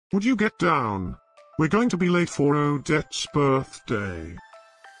Would you get down? We're going to be late for Odette's birthday.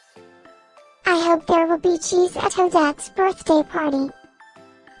 I hope there will be cheese at Odette's birthday party.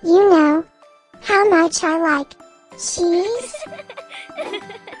 You know how much I like cheese.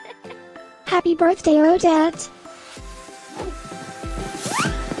 Happy birthday, Odette!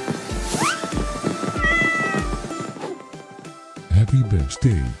 Happy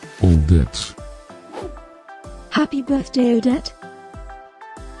birthday, Odette. Happy birthday, Odette!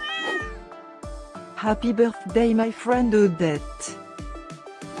 Happy birthday, my friend Odette.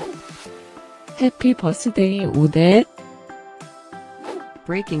 Happy birthday, Odette!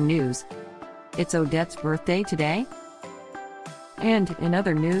 Breaking news. It's Odette's birthday today. And in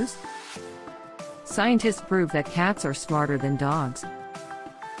other news, scientists prove that cats are smarter than dogs.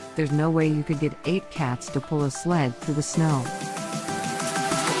 There's no way you could get 8 cats to pull a sled through the snow.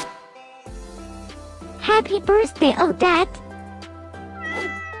 Happy birthday, Odette!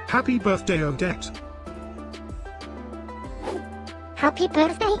 Happy birthday, Odette. Happy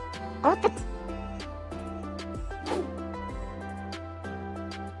birthday, Odette!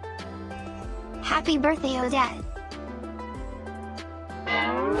 Happy birthday, Odette!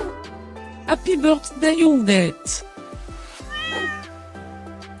 Happy birthday, Odette!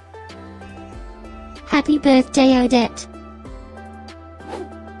 Happy birthday, Odette!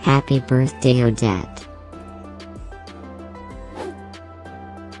 Happy birthday, Odette!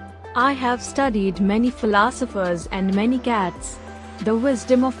 I have studied many philosophers and many cats. The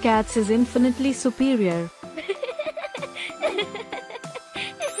wisdom of cats is infinitely superior.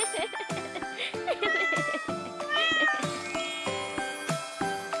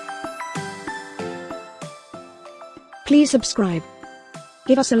 Please subscribe,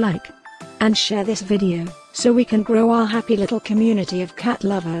 give us a like, and share this video, so we can grow our happy little community of cat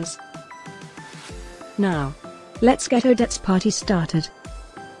lovers. Now, let's get Odette's party started.